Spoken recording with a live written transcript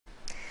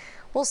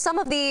Well, some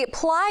of the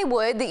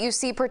plywood that you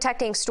see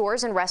protecting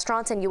stores and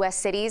restaurants in U.S.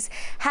 cities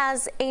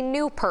has a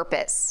new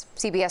purpose.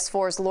 CBS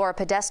 4's Laura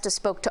Podesta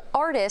spoke to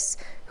artists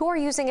who are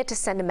using it to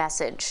send a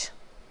message.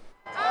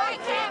 I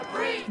can't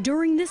breathe.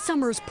 During this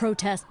summer's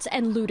protests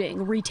and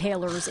looting,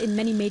 retailers in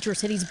many major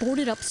cities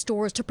boarded up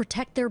stores to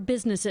protect their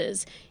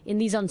businesses. In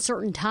these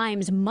uncertain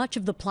times, much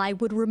of the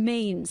plywood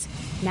remains.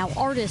 Now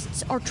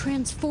artists are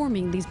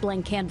transforming these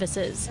blank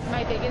canvases.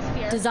 My biggest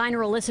fear. Designer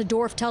Alyssa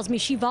Dorff tells me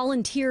she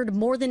volunteered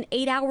more than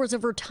 8 hours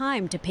of her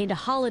time to paint a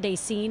holiday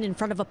scene in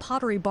front of a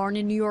pottery barn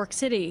in New York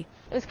City.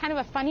 It was kind of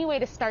a funny way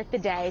to start the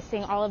day,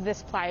 seeing all of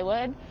this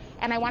plywood,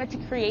 and I wanted to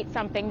create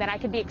something that I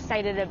could be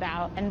excited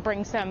about and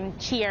bring some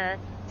cheer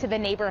to the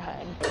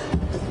neighborhood.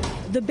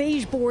 The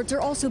beige boards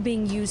are also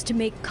being used to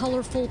make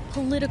colorful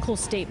political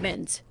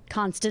statements.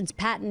 Constance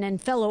Patton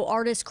and fellow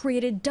artists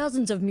created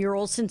dozens of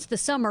murals since the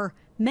summer,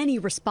 many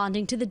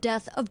responding to the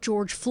death of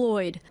George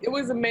Floyd. It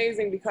was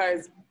amazing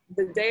because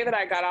the day that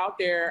I got out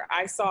there,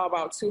 I saw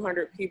about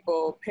 200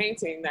 people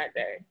painting that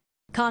day.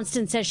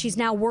 Constance says she's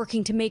now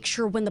working to make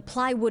sure when the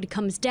plywood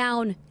comes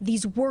down,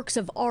 these works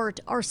of art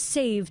are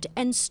saved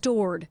and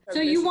stored. So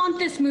you want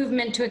this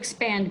movement to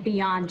expand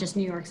beyond just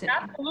New York City?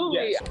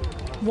 Absolutely. Yes.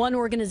 One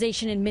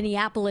organization in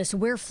Minneapolis,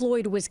 where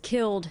Floyd was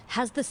killed,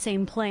 has the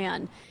same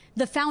plan.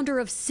 The founder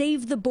of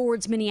Save the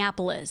Boards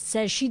Minneapolis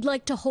says she'd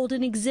like to hold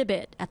an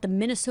exhibit at the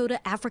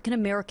Minnesota African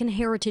American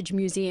Heritage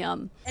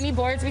Museum. Any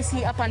boards we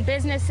see up on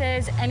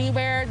businesses,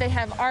 anywhere they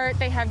have art,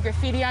 they have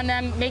graffiti on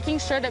them, making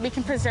sure that we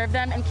can preserve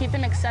them and keep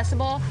them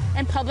accessible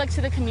and public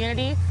to the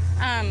community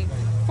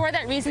for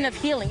that reason of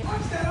healing.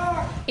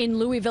 In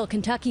Louisville,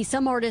 Kentucky,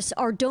 some artists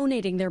are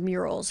donating their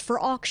murals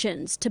for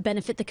auctions to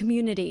benefit the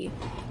community.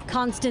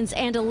 Constance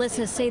and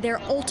Alyssa say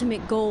their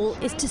ultimate goal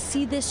is to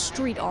see this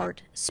street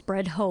art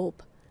spread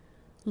hope.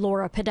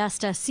 Laura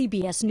Podesta,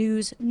 CBS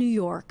News, New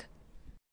York.